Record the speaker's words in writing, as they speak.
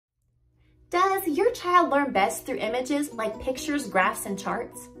Does your child learn best through images like pictures, graphs, and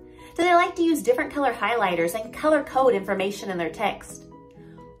charts? Do they like to use different color highlighters and color code information in their text?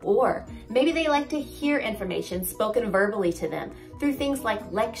 Or maybe they like to hear information spoken verbally to them through things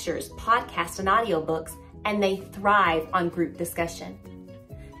like lectures, podcasts, and audiobooks, and they thrive on group discussion.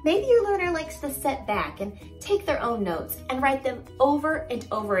 Maybe your learner likes to sit back and take their own notes and write them over and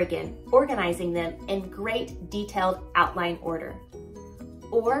over again, organizing them in great detailed outline order.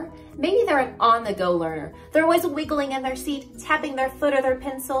 Or maybe they're an on-the-go learner. They're always wiggling in their seat, tapping their foot or their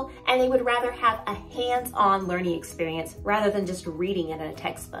pencil, and they would rather have a hands-on learning experience rather than just reading it in a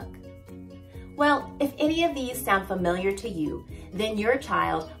textbook. Well, if any of these sound familiar to you, then your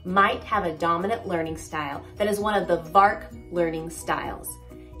child might have a dominant learning style that is one of the VARK learning styles.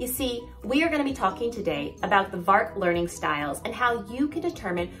 You see, we are going to be talking today about the VARK learning styles and how you can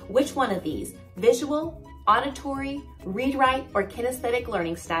determine which one of these, visual, auditory, read-write, or kinesthetic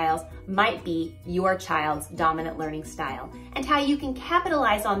learning styles might be your child's dominant learning style, and how you can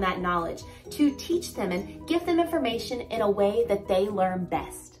capitalize on that knowledge to teach them and give them information in a way that they learn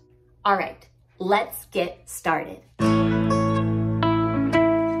best. All right, let's get started.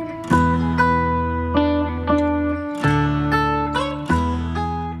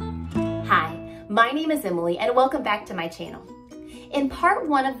 Hi, my name is Emily, and welcome back to my channel. In part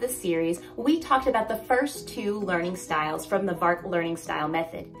one of this series, we talked about the first two learning styles from the VARK learning style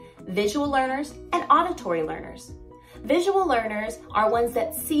method, visual learners and auditory learners. Visual learners are ones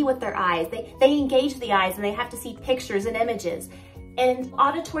that see with their eyes. They engage the eyes and they have to see pictures and images. And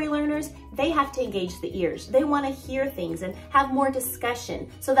auditory learners, they have to engage the ears. They want to hear things and have more discussion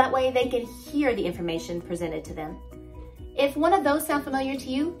so that way they can hear the information presented to them. If one of those sound familiar to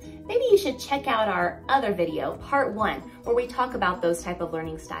you, maybe you should check out our other video, part one, where we talk about those type of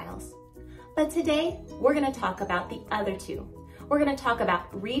learning styles. But today, we're going to talk about the other two. We're going to talk about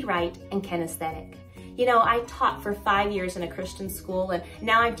read-write and kinesthetic. You know, I taught for 5 years in a Christian school, and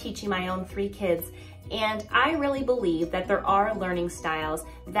now I'm teaching my own 3 kids. And I really believe that there are learning styles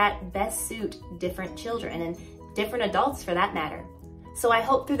that best suit different children and different adults for that matter. So I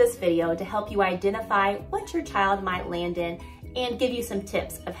hope through this video to help you identify what your child might land in and give you some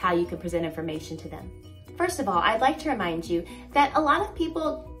tips of how you can present information to them. First of all, I'd like to remind you that a lot of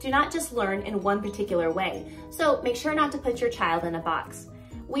people do not just learn in one particular way, so make sure not to put your child in a box.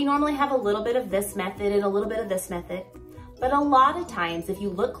 We normally have a little bit of this method and a little bit of this method, but a lot of times if you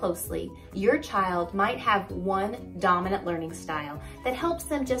look closely, your child might have one dominant learning style that helps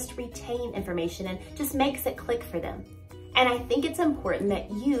them just retain information and just makes it click for them. And I think it's important that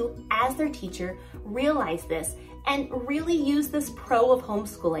you, as their teacher, realize this and really use this pro of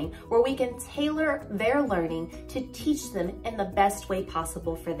homeschooling where we can tailor their learning to teach them in the best way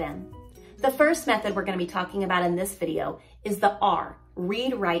possible for them. The first method we're going to be talking about in this video is the R,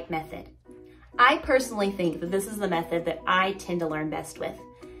 read-write method. I personally think that this is the method that I tend to learn best with.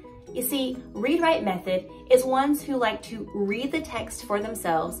 You see, read-write method is ones who like to read the text for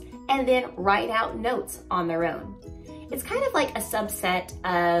themselves and then write out notes on their own. It's kind of like a subset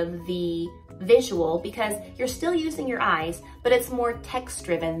of the visual because you're still using your eyes, but it's more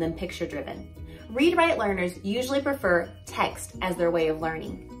text-driven than picture-driven. Read-write learners usually prefer text as their way of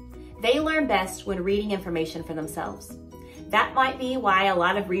learning. They learn best when reading information for themselves. That might be why a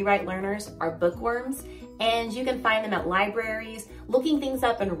lot of read-write learners are bookworms, and you can find them at libraries, looking things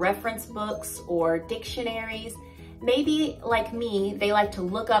up in reference books or dictionaries. Maybe, like me, they like to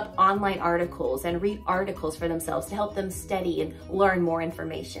look up online articles and read articles for themselves to help them study and learn more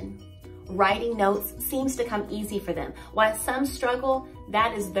information. Writing notes seems to come easy for them. While some struggle,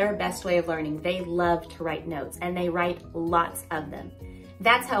 that is their best way of learning. They love to write notes, and they write lots of them.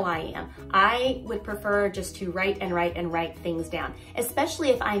 That's how I am. I would prefer just to write and write and write things down,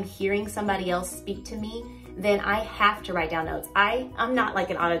 especially if I'm hearing somebody else speak to me. Then I have to write down notes. I'm not like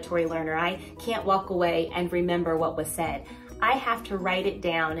an auditory learner. I can't walk away and remember what was said. I have to write it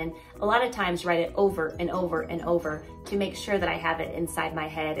down, and a lot of times write it over and over and over to make sure that I have it inside my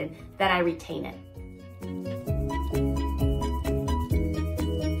head and that I retain it.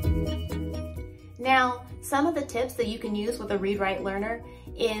 Now, some of the tips that you can use with a read-write learner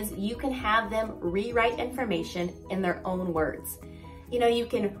is you can have them rewrite information in their own words. You know, you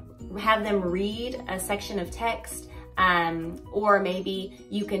can have them read a section of text, or maybe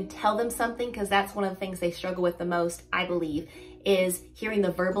you can tell them something, because that's one of the things they struggle with the most, I believe, is hearing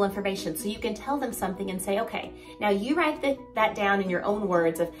the verbal information. So you can tell them something and say, okay, now you write that down in your own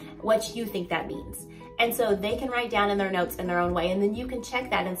words of what you think that means. And so they can write down in their notes in their own way, and then you can check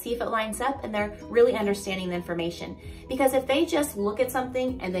that and see if it lines up and they're really understanding the information. Because if they just look at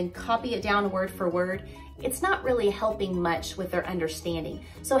something and then copy it down word for word, it's not really helping much with their understanding.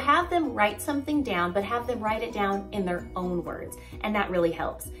 So have them write something down, but have them write it down in their own words, and that really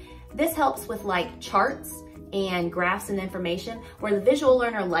helps. This helps with like charts and graphs and information, where the visual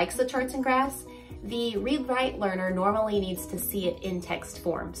learner likes the charts and graphs. The read-write learner normally needs to see it in text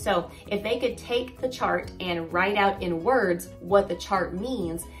form. So if they could take the chart and write out in words what the chart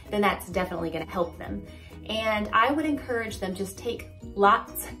means, then that's definitely going to help them. And I would encourage them just take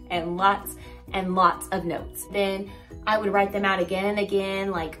lots and lots and lots of notes. Then I would write them out again and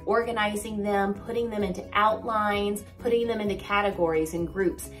again, like organizing them, putting them into outlines, putting them into categories and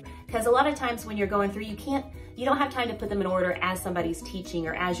groups. Because a lot of times when you're going through, you don't have time to put them in order as somebody's teaching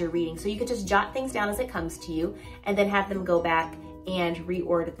or as you're reading. So you could just jot things down as it comes to you and then have them go back and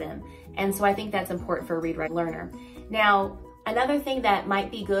reorder them. And so I think that's important for a read-write learner. Now, another thing that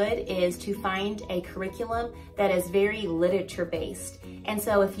might be good is to find a curriculum that is very literature-based. And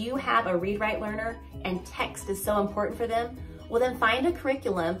so if you have a read-write learner and text is so important for them, well then find a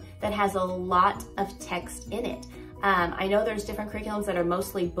curriculum that has a lot of text in it. I know there's different curriculums that are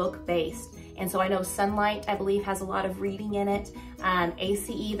mostly book-based. And so I know Sunlight, I believe, has a lot of reading in it.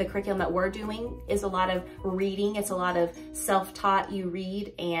 ACE, the curriculum that we're doing, is a lot of reading. It's a lot of self-taught, you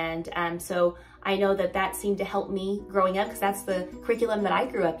read. And so I know that seemed to help me growing up, because that's the curriculum that I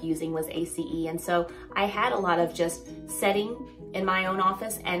grew up using was ACE. And so I had a lot of just sitting in my own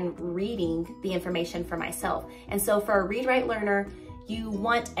office and reading the information for myself. And so for a read-write learner, you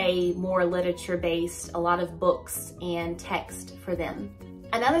want a more literature-based, a lot of books and text for them.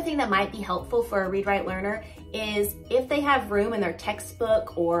 Another thing that might be helpful for a read-write learner is if they have room in their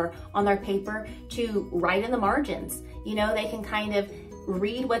textbook or on their paper to write in the margins. You know, they can kind of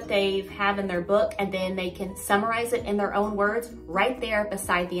read what they have in their book and then they can summarize it in their own words right there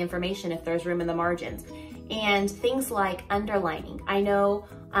beside the information if there's room in the margins. And things like underlining. I know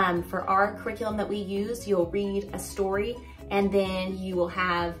for our curriculum that we use, you'll read a story and then you will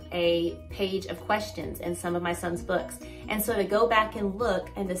have a page of questions in some of my son's books. And so to go back and look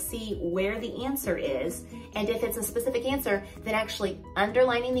and to see where the answer is, and if it's a specific answer, then actually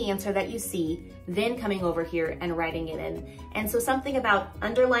underlining the answer that you see, then coming over here and writing it in. And so something about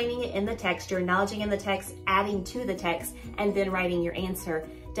underlining it in the text, you're acknowledging in the text, adding to the text, and then writing your answer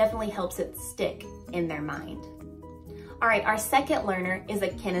definitely helps it stick in their mind. All right, our second learner is a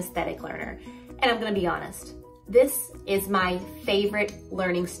kinesthetic learner. And I'm gonna be honest, this is my favorite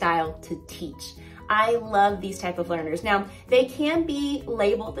learning style to teach. I love these type of learners. Now, they can be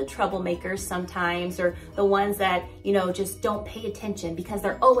labeled the troublemakers sometimes, or the ones that, you know, just don't pay attention because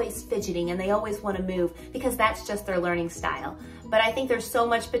they're always fidgeting and they always want to move because that's just their learning style. But I think there's so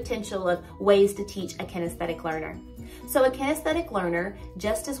much potential of ways to teach a kinesthetic learner. So a kinesthetic learner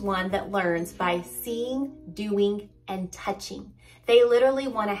just is one that learns by seeing, doing, and touching. They literally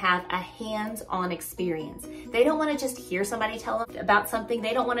want to have a hands-on experience. They don't want to just hear somebody tell them about something.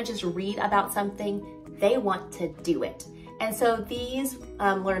 They don't want to just read about something. They want to do it. And so these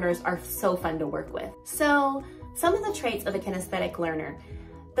learners are so fun to work with. So some of the traits of a kinesthetic learner.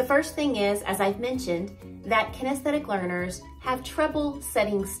 The first thing is, as I've mentioned, that kinesthetic learners have trouble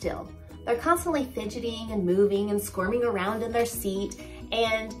sitting still. They're constantly fidgeting and moving and squirming around in their seat,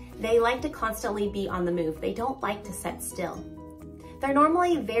 and they like to constantly be on the move. They don't like to sit still. They're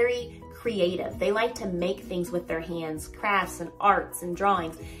normally very creative. They like to make things with their hands, crafts and arts and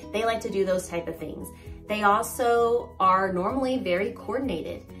drawings. They like to do those type of things. They also are normally very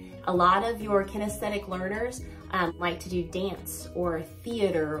coordinated. A lot of your kinesthetic learners like to do dance or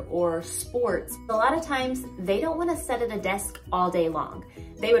theater or sports. A lot of times they don't want to sit at a desk all day long.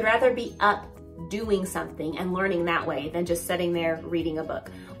 They would rather be up doing something and learning that way than just sitting there reading a book,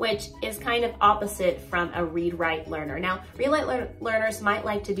 which is kind of opposite from a read-write learner. Now, read-write learners might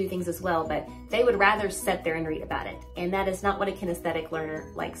like to do things as well, but they would rather sit there and read about it. And that is not what a kinesthetic learner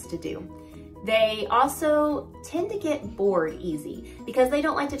likes to do. They also tend to get bored easy because they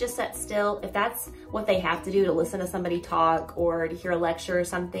don't like to just sit still. If that's what they have to do to listen to somebody talk or to hear a lecture or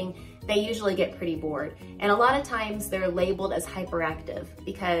something, they usually get pretty bored. And a lot of times they're labeled as hyperactive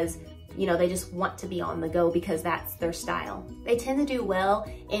because, you know, they just want to be on the go because that's their style. They tend to do well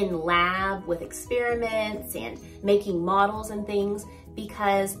in lab with experiments and making models and things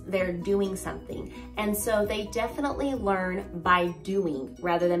because they're doing something. And so they definitely learn by doing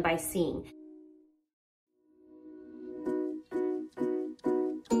rather than by seeing.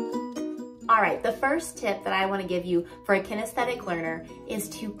 All right, the first tip that I want to give you for a kinesthetic learner is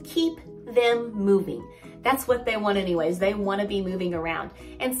to keep them moving. that's what they want anyways. They want to be moving around.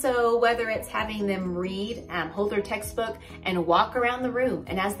 And so whether it's having them read, hold their textbook and walk around the room,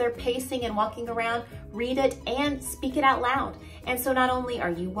 and as they're pacing and walking around, read it and speak it out loud. And so not only are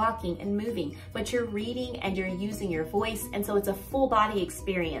you walking and moving, but you're reading and you're using your voice. And so it's a full body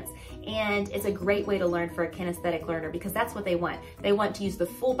experience. And it's a great way to learn for a kinesthetic learner, because that's what they want. They want to use the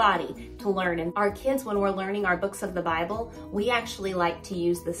full body to learn. And our kids, when we're learning our books of the Bible, we actually like to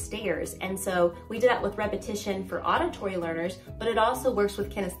use the stairs. And so we did that with repetition for auditory learners, but it also works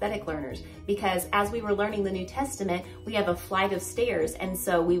with kinesthetic learners, because as we were learning the New Testament, we have a flight of stairs. And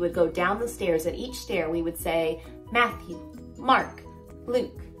so we would go down the stairs. At each stair, we would say Matthew, Mark,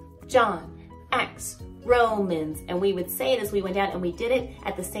 Luke, John, Acts, Romans, and we would say it as we went down, and we did it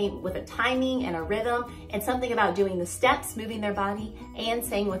at the same, with a timing and a rhythm, and something about doing the steps, moving their body, and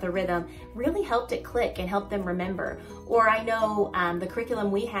saying with a rhythm really helped it click and helped them remember. Or I know the curriculum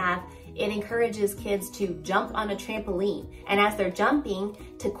we have, it encourages kids to jump on a trampoline, and as they're jumping,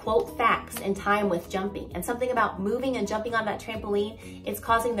 to quote facts in time with jumping. And something about moving and jumping on that trampoline, it's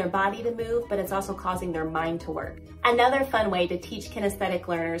causing their body to move, but it's also causing their mind to work. Another fun way to teach kinesthetic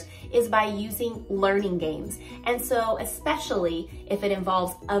learners is by using learning games. And so especially if it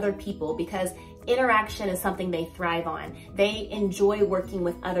involves other people, because interaction is something they thrive on. They enjoy working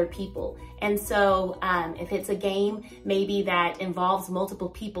with other people. And so if it's a game maybe that involves multiple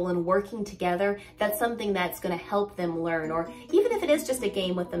people and working together, that's something that's going to help them learn. Or even if it is just a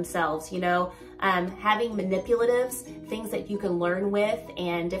game with themselves, you know, having manipulatives, things that you can learn with,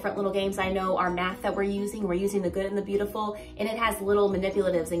 and different little games. I know our math that we're using the good and the beautiful, and it has little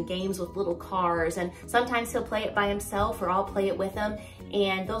manipulatives and games with little cars, and sometimes he'll play it by himself or I'll play it with him.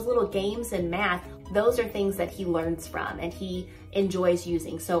 And those little games in math, those are things that he learns from and he enjoys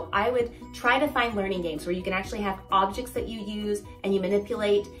using. So I would try to find learning games where you can actually have objects that you use and you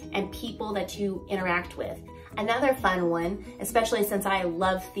manipulate, and people that you interact with. Another fun one, especially since I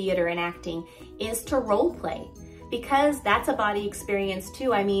love theater and acting, is to role play, because that's a body experience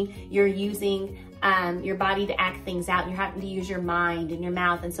too. I mean, you're using your body to act things out, and you're having to use your mind and your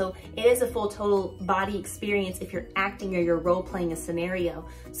mouth. And so it is a full total body experience if you're acting or you're role playing a scenario.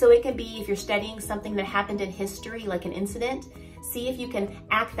 So it can be if you're studying something that happened in history, like an incident, see if you can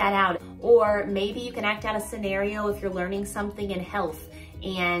act that out. Or maybe you can act out a scenario if you're learning something in health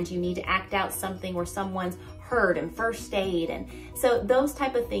and you need to act out something where someone's hurt and first aid. And so those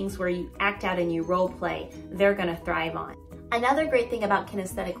type of things where you act out and you role play, they're gonna thrive on. Another great thing about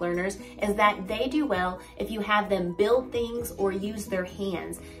kinesthetic learners is that they do well if you have them build things or use their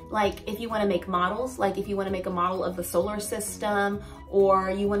hands. Like if you want to make models, like if you want to make a model of the solar system,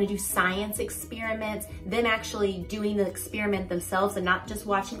 or you want to do science experiments, them actually doing the experiment themselves and not just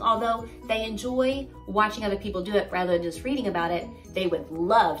watching. Although they enjoy watching other people do it rather than just reading about it, they would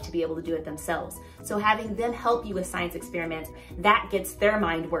love to be able to do it themselves. So having them help you with science experiments, that gets their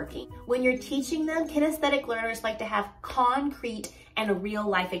mind working. When you're teaching them, kinesthetic learners like to have concrete and real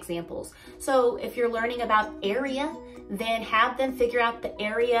life examples. So if you're learning about area, then have them figure out the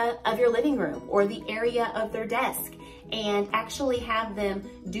area of your living room or the area of their desk, and actually have them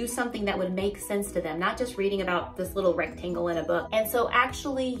do something that would make sense to them, not just reading about this little rectangle in a book. And so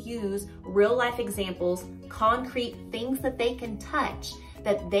actually use real life examples, concrete things that they can touch,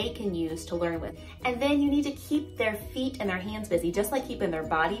 that they can use to learn with. And then you need to keep their feet and their hands busy. Just like keeping their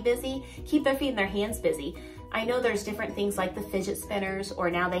body busy, keep their feet and their hands busy. I know there's different things like the fidget spinners,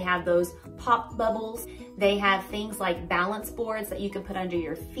 or now they have those pop bubbles. They have things like balance boards that you can put under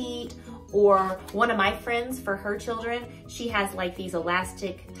your feet. Or one of my friends, for her children, she has like these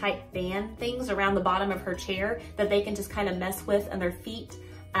elastic type band things around the bottom of her chair that they can just kind of mess with on their feet.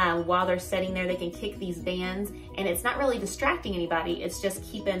 While they're sitting there, they can kick these bands, and it's not really distracting anybody. It's just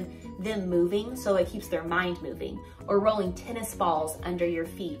keeping them moving, so it keeps their mind moving. Or rolling tennis balls under your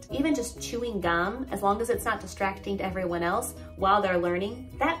feet. Even just chewing gum, as long as it's not distracting to everyone else while they're learning,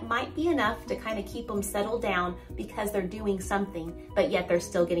 that might be enough to kind of keep them settled down because they're doing something, but yet they're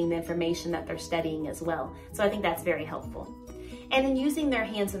still getting the information that they're studying as well. So I think that's very helpful. And then using their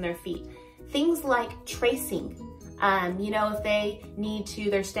hands and their feet. Things like tracing. You know, if they need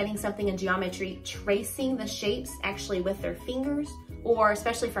to, they're studying something in geometry, tracing the shapes actually with their fingers, or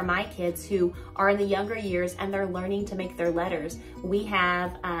especially for my kids who are in the younger years and they're learning to make their letters, we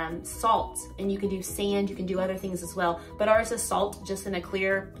have salt, and you can do sand, you can do other things as well, but ours is salt just in a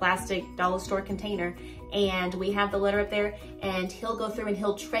clear plastic dollar store container, and we have the letter up there, and he'll go through and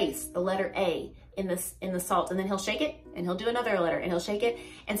he'll trace the letter A in the salt, and then he'll shake it and he'll do another letter and he'll shake it,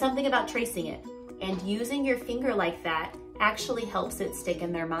 and something about tracing it and using your finger like that actually helps it stick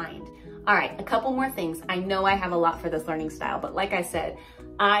in their mind. All right, a couple more things. I know I have a lot for this learning style, but like I said,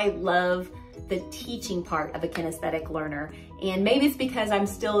 I love the teaching part of a kinesthetic learner. And maybe it's because I'm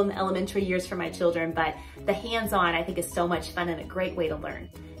still in the elementary years for my children, but the hands-on I think is so much fun and a great way to learn.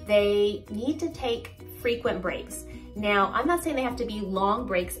 They need to take frequent breaks. Now, I'm not saying they have to be long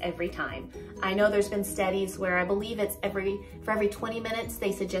breaks every time. I know there's been studies where I believe it's for every 20 minutes,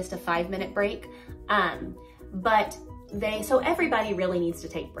 they suggest a 5-minute break. So everybody really needs to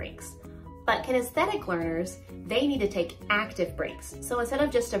take breaks. But kinesthetic learners, they need to take active breaks. So instead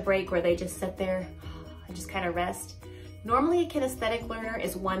of just a break where they just sit there and just kind of rest, normally a kinesthetic learner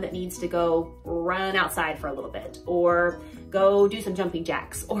is one that needs to go run outside for a little bit, or go do some jumping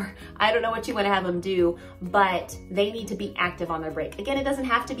jacks, or I don't know what you want to have them do, but they need to be active on their break. Again, it doesn't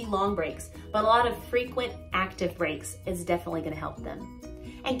have to be long breaks, but a lot of frequent active breaks is definitely going to help them.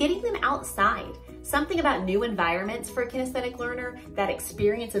 And getting them outside. Something about new environments for a kinesthetic learner, that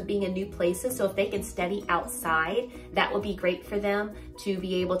experience of being in new places. So if they can study outside, that would be great for them to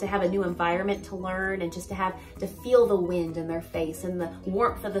be able to have a new environment to learn and just to feel the wind in their face and the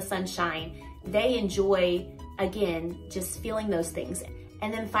warmth of the sunshine. They enjoy, again, just feeling those things.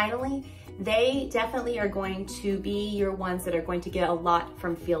 And then finally, they definitely are going to be your ones that are going to get a lot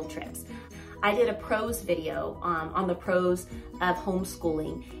from field trips. I did a pros video on the pros of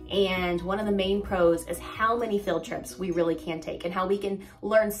homeschooling, and one of the main pros is how many field trips we really can take and how we can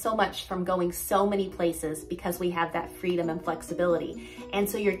learn so much from going so many places because we have that freedom and flexibility. And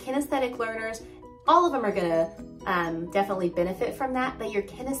so your kinesthetic learners, all of them are gonna definitely benefit from that, but your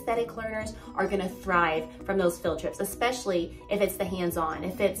kinesthetic learners are gonna thrive from those field trips, especially if it's the hands-on.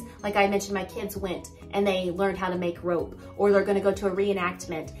 If it's, like I mentioned, my kids went and they learned how to make rope, or they're gonna go to a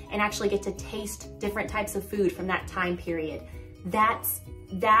reenactment and actually get to taste different types of food from that time period.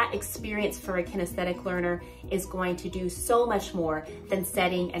 That experience for a kinesthetic learner is going to do so much more than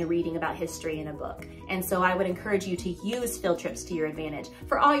studying and reading about history in a book. And so I would encourage you to use field trips to your advantage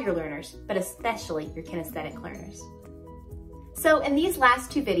for all your learners, but especially your kinesthetic learners. So in these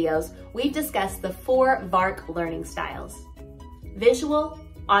last 2 videos, we've discussed the 4 VARK learning styles: visual,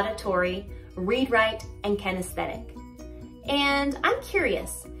 auditory, read-write, and kinesthetic. And I'm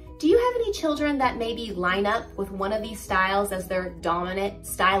curious, do you have any children that maybe line up with one of these styles as their dominant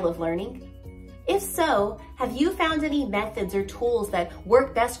style of learning? If so, have you found any methods or tools that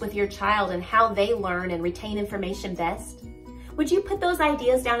work best with your child and how they learn and retain information best? Would you put those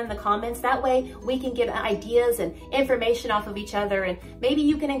ideas down in the comments? That way we can get ideas and information off of each other, and maybe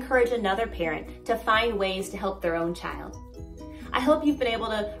you can encourage another parent to find ways to help their own child. I hope you've been able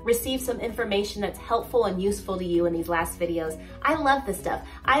to receive some information that's helpful and useful to you in these last videos. I love this stuff.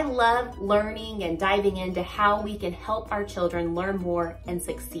 I love learning and diving into how we can help our children learn more and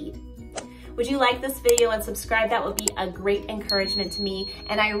succeed. Would you like this video and subscribe? That would be a great encouragement to me,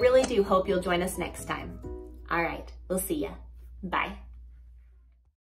 and I really do hope you'll join us next time. All right, we'll see ya. Bye.